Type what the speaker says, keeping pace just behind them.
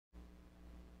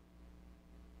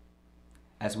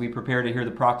As we prepare to hear the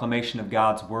proclamation of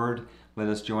God's word, let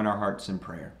us join our hearts in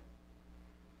prayer.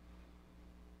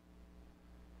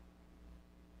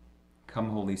 Come,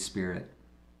 Holy Spirit.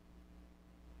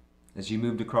 As you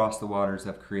moved across the waters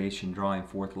of creation, drawing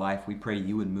forth life, we pray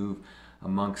you would move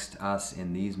amongst us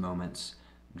in these moments.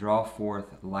 Draw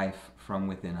forth life from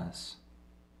within us.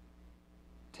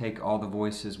 Take all the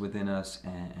voices within us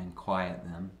and quiet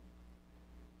them.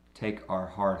 Take our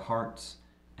hard hearts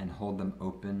and hold them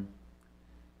open.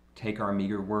 Take our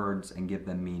meager words and give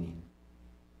them meaning.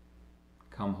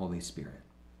 Come, Holy Spirit.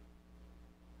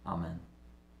 Amen.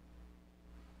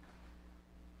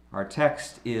 Our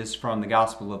text is from the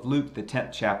Gospel of Luke, the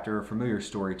 10th chapter, a familiar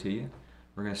story to you.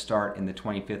 We're going to start in the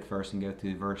 25th verse and go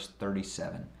through verse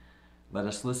 37. Let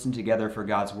us listen together for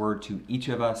God's word to each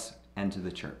of us and to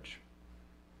the church.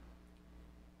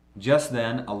 Just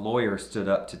then, a lawyer stood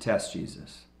up to test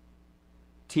Jesus.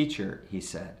 "Teacher," he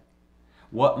said,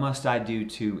 "what must I do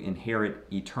to inherit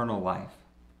eternal life?"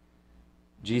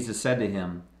 Jesus said to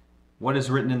him, "What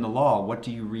is written in the law? What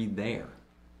do you read there?"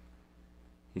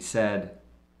 He said,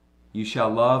 "You shall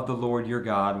love the Lord your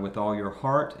God with all your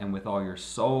heart and with all your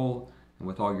soul and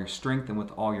with all your strength and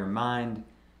with all your mind,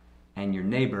 and your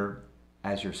neighbor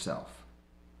as yourself."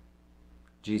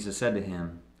 Jesus said to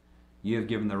him, "You have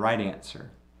given the right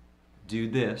answer. Do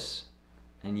this,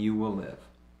 and you will live."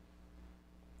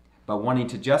 But wanting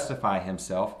to justify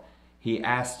himself, he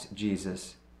asked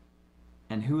Jesus,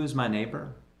 "And who is my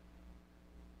neighbor?"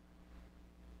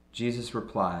 Jesus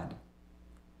replied,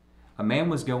 "A man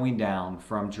was going down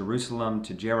from Jerusalem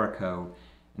to Jericho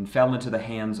and fell into the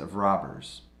hands of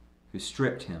robbers, who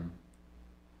stripped him,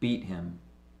 beat him,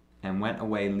 and went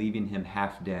away, leaving him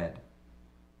half dead.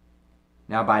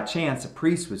 Now by chance a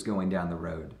priest was going down the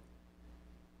road.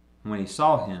 When he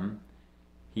saw him,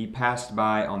 he passed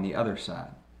by on the other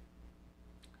side.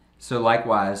 So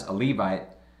likewise a Levite,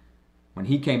 when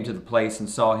he came to the place and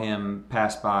saw him,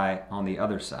 passed by on the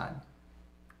other side.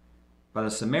 But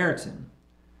a Samaritan,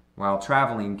 while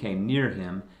traveling, came near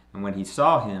him, and when he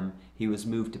saw him, he was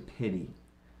moved to pity.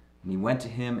 And he went to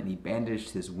him and he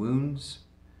bandaged his wounds,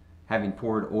 having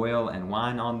poured oil and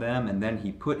wine on them, and then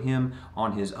he put him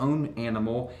on his own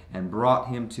animal and brought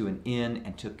him to an inn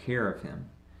and took care of him.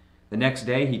 The next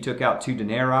day he took out 2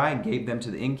 denarii and gave them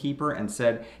to the innkeeper and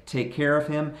said, 'Take care of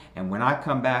him, and when I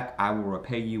come back, I will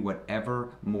repay you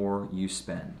whatever more you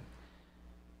spend.'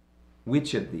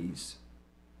 Which of these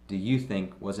do you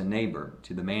think was a neighbor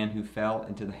to the man who fell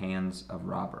into the hands of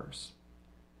robbers?"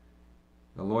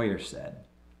 The lawyer said,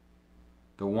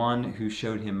 "The one who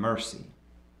showed him mercy."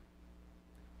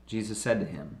 Jesus said to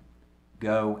him,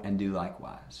 "Go and do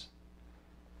likewise."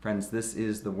 Friends, this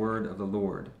is the word of the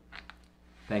Lord.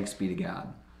 Thanks be to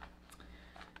God.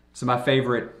 So my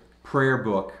favorite prayer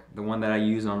book, the one that I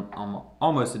use on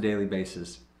almost a daily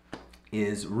basis,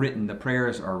 is written, the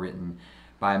prayers are written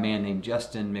by a man named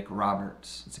Justin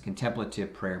McRoberts. It's a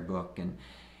contemplative prayer book, and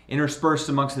interspersed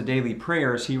amongst the daily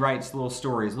prayers, he writes little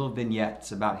stories, little vignettes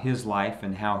about his life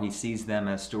and how he sees them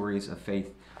as stories of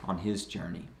faith on his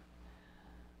journey.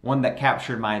 One that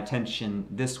captured my attention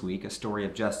this week, a story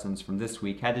of Justin's from this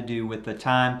week, had to do with the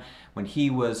time when he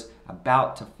was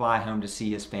about to fly home to see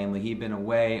his family. He'd been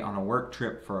away on a work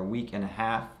trip for a week and a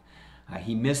half.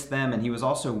 He missed them, and he was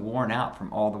also worn out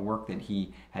from all the work that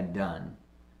he had done.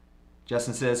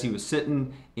 Justin says he was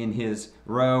sitting in his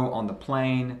row on the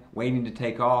plane, waiting to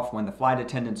take off, when the flight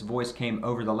attendant's voice came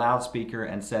over the loudspeaker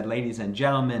and said, "Ladies and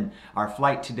gentlemen, our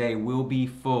flight today will be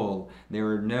full. There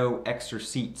are no extra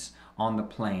seats on the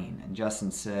plane." And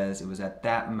Justin says it was at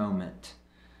that moment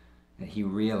that he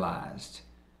realized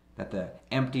that the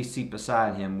empty seat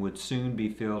beside him would soon be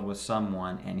filled with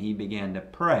someone, and he began to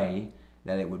pray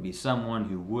that it would be someone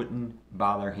who wouldn't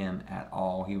bother him at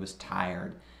all. He was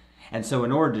tired. And so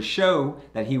in order to show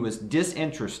that he was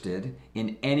disinterested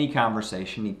in any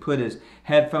conversation, he put his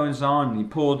headphones on and he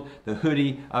pulled the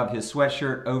hoodie of his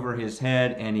sweatshirt over his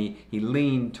head, and he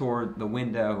leaned toward the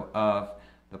window of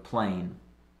the plane.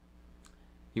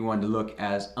 He wanted to look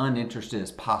as uninterested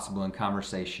as possible in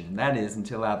conversation. That is,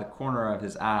 until out of the corner of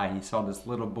his eye, he saw this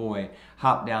little boy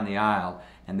hop down the aisle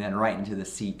and then right into the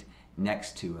seat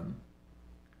next to him.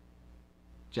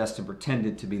 Justin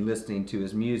pretended to be listening to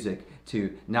his music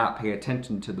to not pay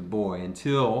attention to the boy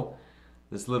until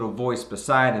this little voice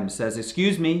beside him says,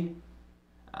 "Excuse me,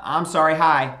 I'm sorry,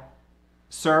 hi,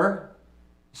 sir,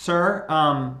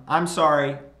 I'm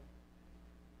sorry."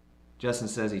 Justin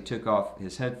says he took off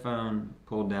his headphone,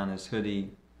 pulled down his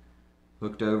hoodie,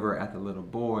 looked over at the little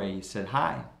boy. He said,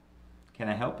 "Hi, can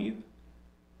I help you?"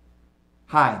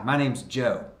 "Hi, my name's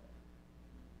Joe."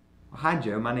 "Hi,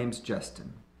 Joe, my name's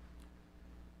Justin."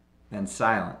 Then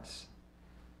silence.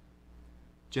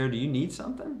 Joe, do you need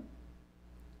something?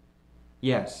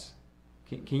 Yes.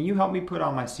 Can you help me put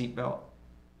on my seatbelt?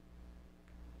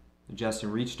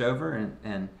 Justin reached over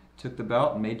and took the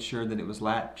belt and made sure that it was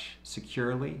latched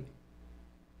securely.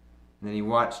 And then he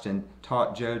watched and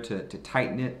taught Joe to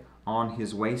tighten it on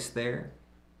his waist there.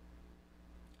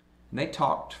 And they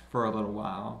talked for a little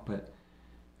while, but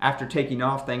after taking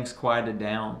off, things quieted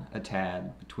down a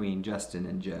tad between Justin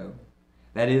and Joe.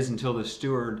 That is, until the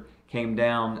steward came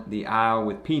down the aisle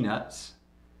with peanuts.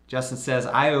 Justin says,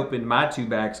 I opened my 2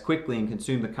 bags quickly and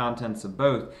consumed the contents of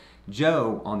both.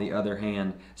 Joe, on the other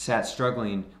hand, sat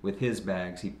struggling with his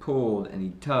bags. He pulled and he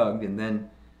tugged, and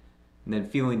then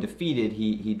feeling defeated,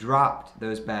 he dropped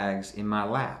those bags in my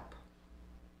lap.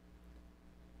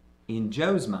 In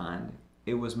Joe's mind,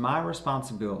 it was my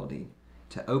responsibility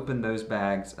to open those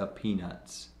bags of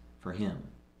peanuts for him.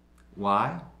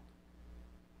 Why?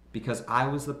 Because I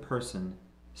was the person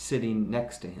sitting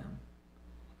next to him.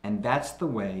 And that's the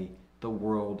way the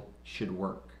world should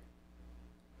work.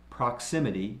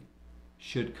 Proximity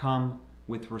should come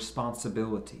with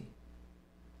responsibility.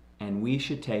 And we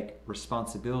should take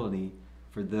responsibility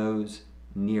for those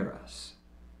near us.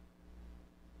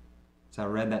 As I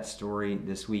read that story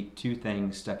this week, 2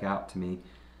 things stuck out to me.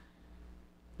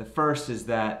 The first is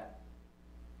that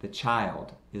the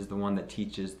child is the one that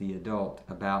teaches the adult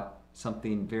about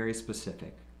something very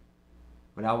specific,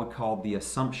 what I would call the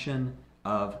assumption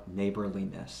of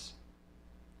neighborliness.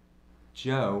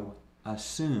 Joe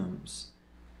assumes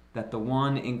that the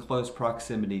one in close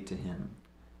proximity to him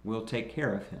will take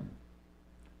care of him,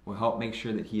 will help make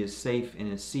sure that he is safe in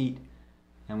his seat,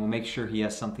 and will make sure he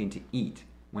has something to eat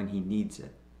when he needs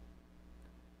it.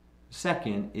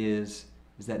 Second is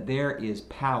that there is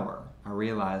power. I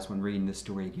realized when reading this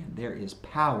story again, there is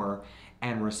power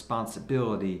and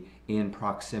responsibility in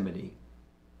proximity.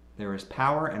 There is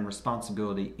power and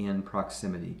responsibility in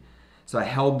proximity. So I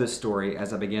held this story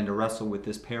as I began to wrestle with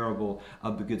this parable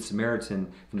of the Good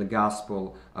Samaritan from the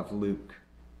Gospel of Luke.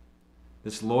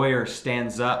 This lawyer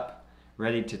stands up,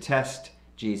 ready to test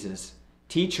Jesus.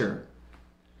 Teacher,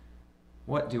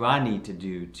 what do I need to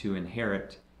do to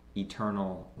inherit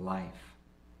eternal life?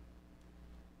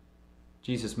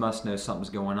 Jesus must know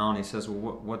something's going on. He says,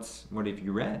 well, what have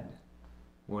you read?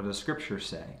 What does Scripture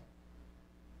say?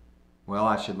 Well,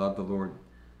 I should love the Lord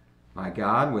my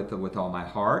God with all my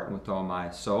heart, and with all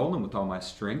my soul, and with all my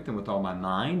strength, and with all my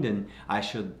mind, and I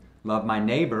should love my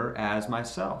neighbor as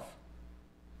myself.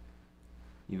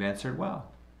 You've answered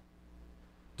well.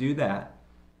 Do that,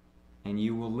 and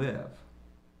you will live.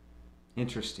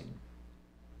 Interesting.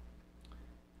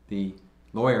 The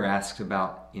lawyer asks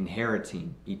about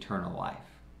inheriting eternal life.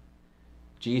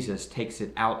 Jesus takes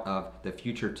it out of the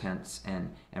future tense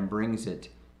and brings it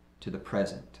to the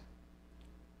present.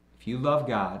 If you love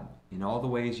God in all the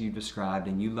ways you described,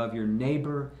 and you love your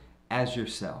neighbor as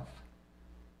yourself,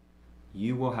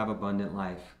 you will have abundant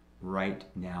life right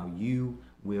now. You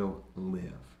will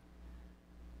live.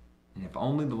 And if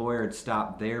only the lawyer had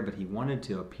stopped there, but he wanted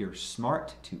to appear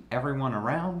smart to everyone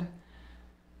around,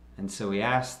 and so he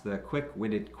asked the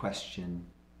quick-witted question,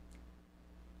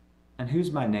 and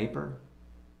who's my neighbor?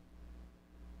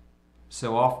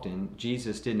 So often,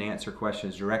 Jesus didn't answer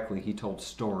questions directly. He told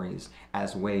stories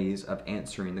as ways of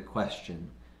answering the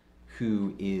question,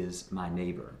 who is my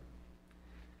neighbor?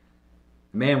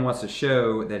 The man wants to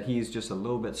show that he's just a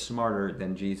little bit smarter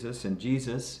than Jesus, and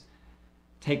Jesus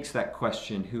takes that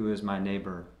question, who is my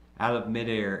neighbor, out of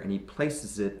midair, and he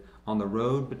places it on the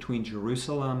road between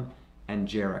Jerusalem and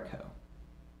Jericho.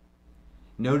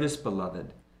 Notice,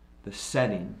 beloved, the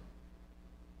setting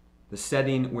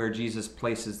where Jesus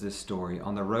places this story,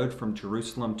 on the road from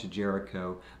Jerusalem to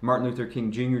Jericho. Martin Luther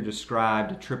King Jr.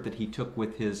 described a trip that he took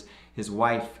with his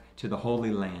wife to the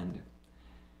Holy Land.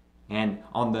 And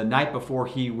on the night before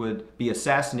he would be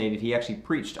assassinated, he actually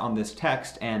preached on this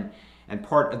text, and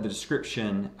part of the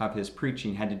description of his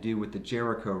preaching had to do with the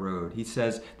Jericho Road. He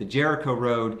says, the Jericho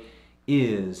Road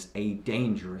is a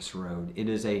dangerous road. It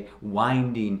is a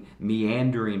winding,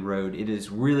 meandering road. It is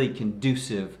really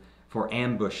conducive for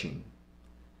ambushing.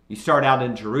 You start out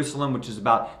in Jerusalem, which is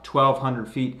about 1,200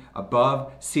 feet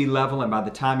above sea level, and by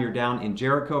the time you're down in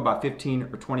Jericho, about 15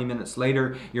 or 20 minutes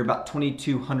later, you're about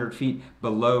 2,200 feet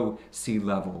below sea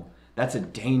level. That's a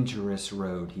dangerous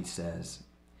road, he says.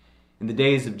 In the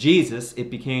days of Jesus, it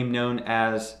became known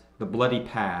as the Bloody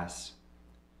Pass.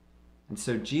 And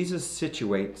so Jesus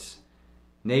situates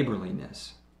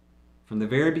neighborliness from the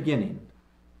very beginning,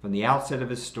 from the outset of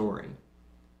his story,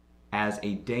 as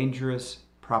a dangerous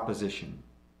proposition.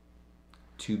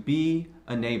 To be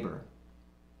a neighbor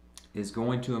is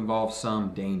going to involve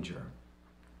some danger.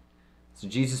 So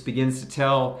Jesus begins to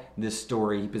tell this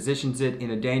story. He positions it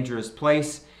in a dangerous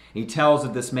place. He tells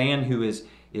of this man who is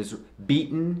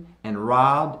beaten and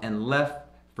robbed and left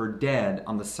for dead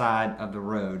on the side of the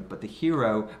road. But the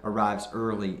hero arrives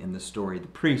early in the story. The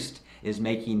priest is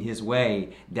making his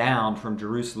way down from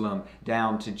Jerusalem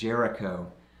down to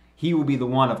Jericho. He will be the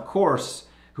one, of course,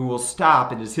 who will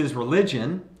stop. It is his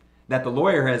religion that the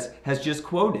lawyer has just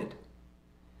quoted.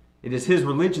 It is his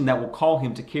religion that will call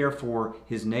him to care for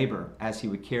his neighbor as he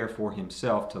would care for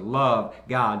himself, to love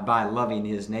God by loving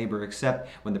his neighbor, except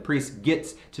when the priest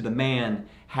gets to the man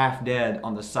half dead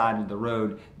on the side of the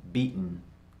road, beaten.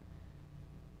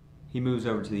 He moves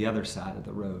over to the other side of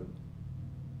the road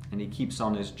and he keeps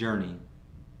on his journey.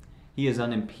 He is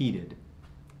unimpeded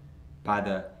by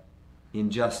the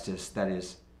injustice that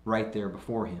is right there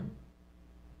before him.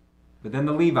 But then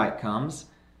the Levite comes,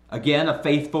 again a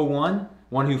faithful one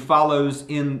who follows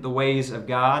in the ways of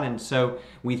God. And so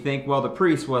we think, well, the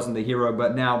priest wasn't the hero,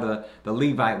 but now the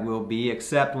Levite will be,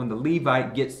 except when the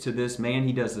Levite gets to this man,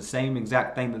 he does the same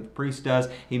exact thing that the priest does.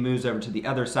 He moves over to the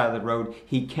other side of the road.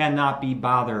 He cannot be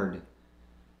bothered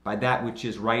by that which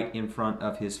is right in front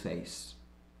of his face.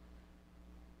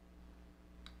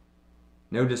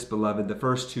 Notice, beloved, the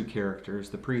first two characters,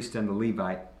 the priest and the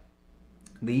Levite,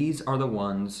 these are the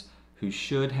ones who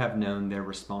should have known their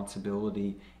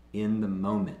responsibility in the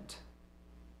moment.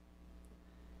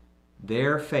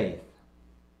 Their faith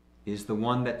is the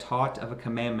one that taught of a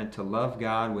commandment to love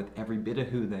God with every bit of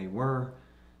who they were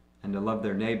and to love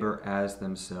their neighbor as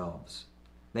themselves.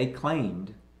 They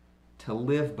claimed to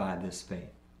live by this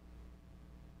faith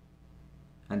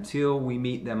until we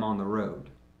meet them on the road.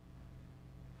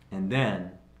 And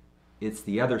then it's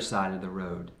the other side of the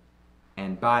road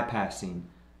and bypassing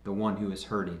the one who is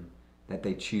hurting that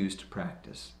they choose to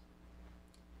practice.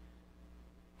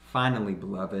 Finally,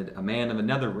 beloved, a man of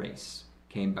another race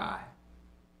came by.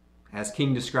 As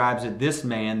King describes it, this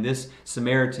man, this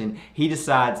Samaritan, he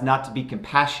decides not to be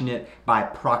compassionate by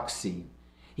proxy.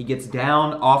 He gets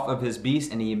down off of his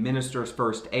beast and he administers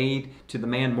first aid to the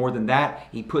man. More than that,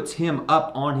 he puts him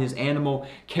up on his animal,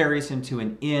 carries him to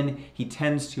an inn. He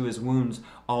tends to his wounds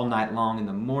all night long. In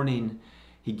the morning,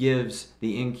 he gives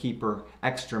the innkeeper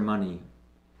extra money.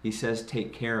 He says,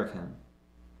 take care of him.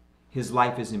 His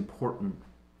life is important.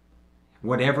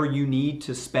 Whatever you need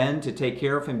to spend to take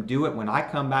care of him, do it. When I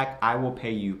come back, I will pay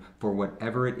you for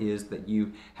whatever it is that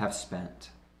you have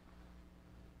spent.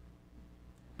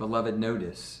 Beloved,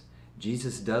 notice,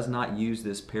 Jesus does not use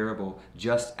this parable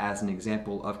just as an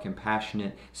example of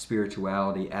compassionate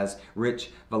spirituality. As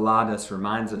Rich Valadas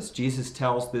reminds us, Jesus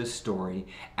tells this story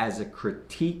as a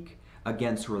critique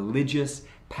against religious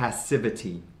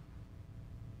passivity.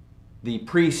 The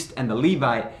priest and the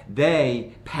Levite,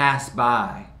 they pass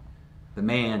by the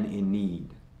man in need.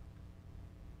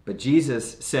 But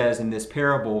Jesus says in this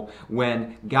parable,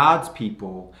 when God's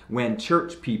people, when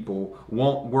church people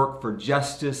won't work for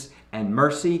justice and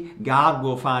mercy, God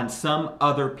will find some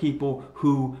other people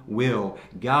who will.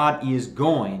 God is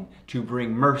going to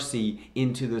bring mercy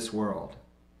into this world.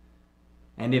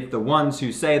 And if the ones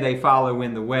who say they follow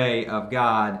in the way of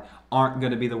God aren't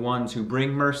going to be the ones who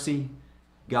bring mercy,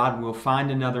 God will find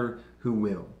another who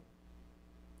will.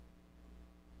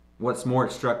 What's more,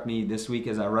 it struck me this week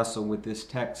as I wrestled with this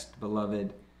text,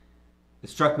 beloved. It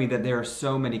struck me that there are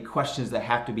so many questions that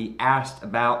have to be asked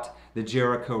about the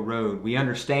Jericho road. We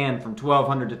understand from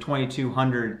 1,200 to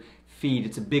 2,200 feet.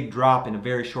 It's a big drop in a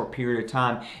very short period of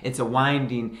time. It's a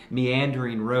winding,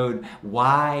 meandering road.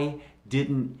 Why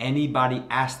didn't anybody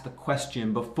ask the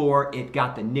question before it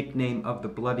got the nickname of the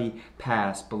Bloody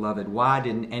Pass, beloved? Why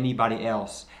didn't anybody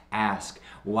else ask?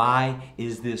 Why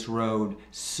is this road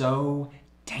so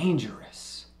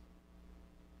dangerous?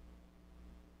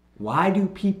 Why do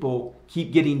people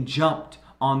keep getting jumped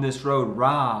on this road,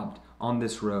 robbed on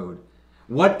this road?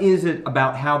 What is it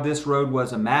about how this road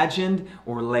was imagined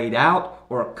or laid out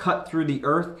or cut through the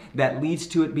earth that leads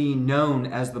to it being known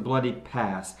as the Bloody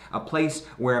Pass, a place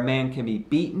where a man can be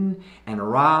beaten and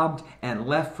robbed and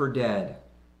left for dead?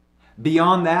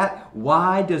 Beyond that,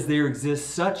 why does there exist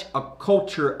such a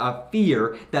culture of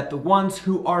fear that the ones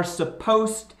who are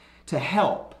supposed to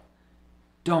help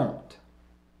don't?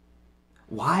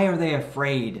 Why are they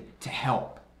afraid to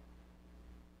help?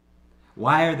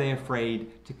 Why are they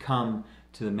afraid to come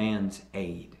to the man's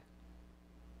aid?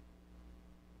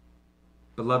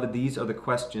 Beloved, these are the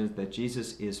questions that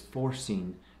Jesus is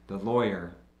forcing the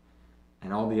lawyer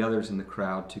and all the others in the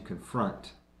crowd to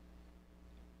confront,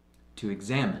 to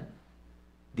examine.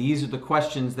 These are the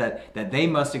questions that they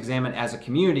must examine as a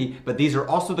community, but these are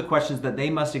also the questions that they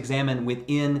must examine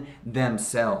within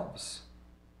themselves.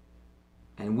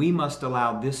 And we must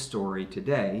allow this story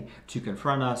today to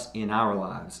confront us in our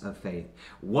lives of faith.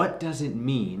 What does it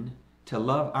mean to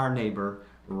love our neighbor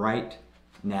right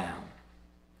now?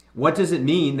 What does it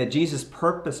mean that Jesus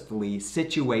purposefully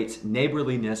situates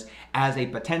neighborliness as a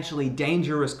potentially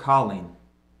dangerous calling?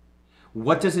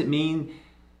 What does it mean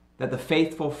that the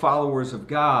faithful followers of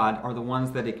God are the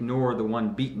ones that ignore the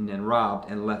one beaten and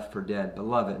robbed and left for dead?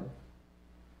 Beloved,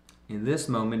 in this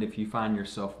moment, if you find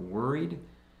yourself worried,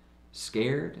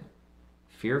 scared,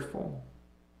 fearful,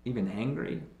 even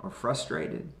angry or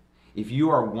frustrated, if you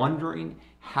are wondering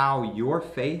how your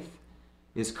faith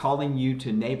is calling you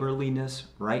to neighborliness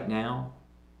right now,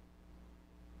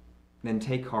 then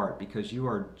take heart, because you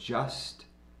are just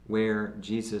where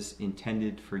Jesus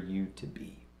intended for you to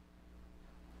be.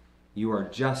 You are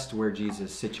just where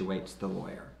Jesus situates the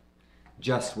lawyer,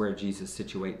 just where Jesus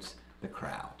situates the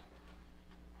crowd.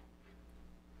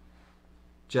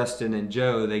 Justin and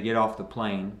Joe, they get off the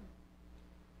plane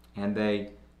and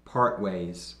they part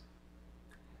ways.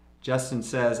 Justin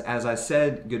says, "As I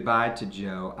said goodbye to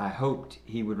Joe, I hoped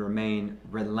he would remain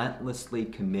relentlessly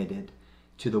committed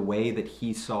to the way that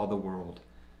he saw the world,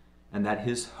 and that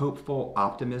his hopeful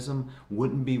optimism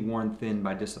wouldn't be worn thin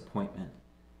by disappointment.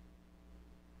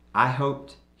 I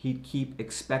hoped he'd keep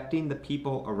expecting the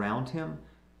people around him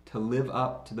to live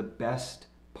up to the best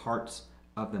parts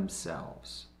of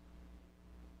themselves.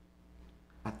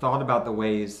 I thought about the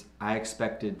ways I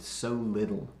expected so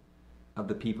little of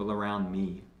the people around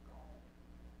me,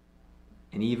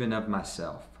 and even of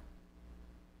myself.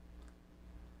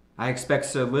 I expect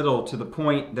so little to the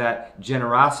point that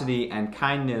generosity and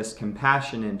kindness,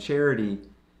 compassion and charity,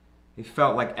 they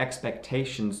felt like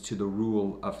expectations to the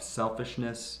rule of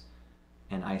selfishness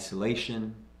and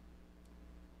isolation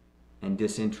and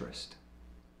disinterest.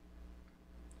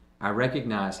 I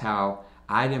recognize how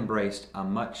I'd embraced a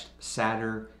much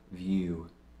sadder view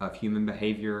of human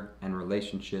behavior and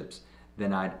relationships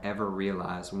than I'd ever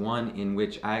realized, one in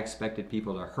which I expected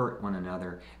people to hurt one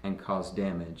another and cause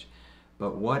damage.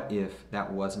 But what if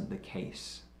that wasn't the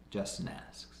case?" Justin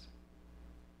asks.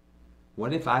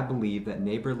 "What if I believed that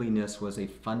neighborliness was a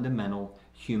fundamental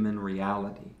human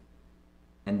reality,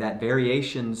 and that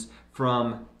variations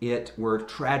from it were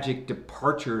tragic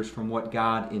departures from what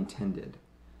God intended?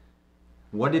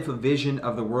 What if a vision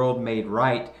of the world made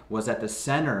right was at the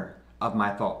center of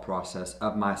my thought process,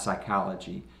 of my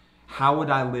psychology? How would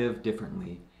I live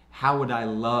differently? How would I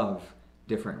love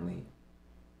differently?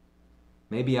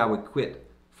 Maybe I would quit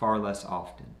far less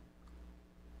often.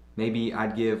 Maybe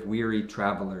I'd give weary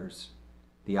travelers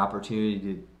the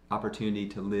opportunity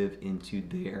to live into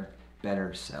their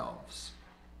better selves."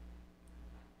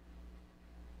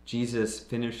 Jesus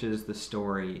finishes the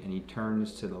story and he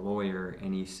turns to the lawyer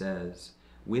and he says,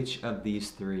 "Which of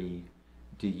these three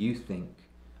do you think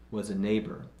was a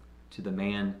neighbor to the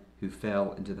man who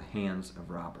fell into the hands of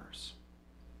robbers?"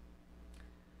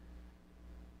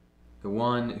 The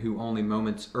one who only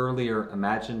moments earlier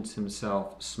imagined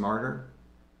himself smarter,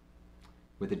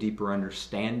 with a deeper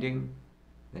understanding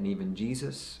than even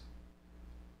Jesus,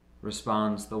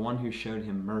 responds, "The one who showed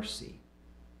him mercy."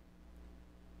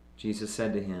 Jesus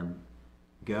said to him,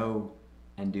 "Go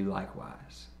and do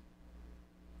likewise."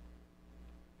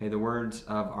 May the words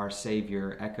of our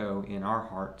Savior echo in our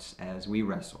hearts as we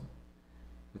wrestle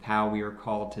with how we are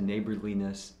called to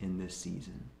neighborliness in this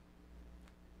season.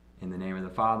 In the name of the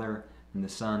Father, and the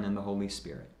Son, and the Holy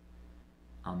Spirit.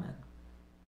 Amen.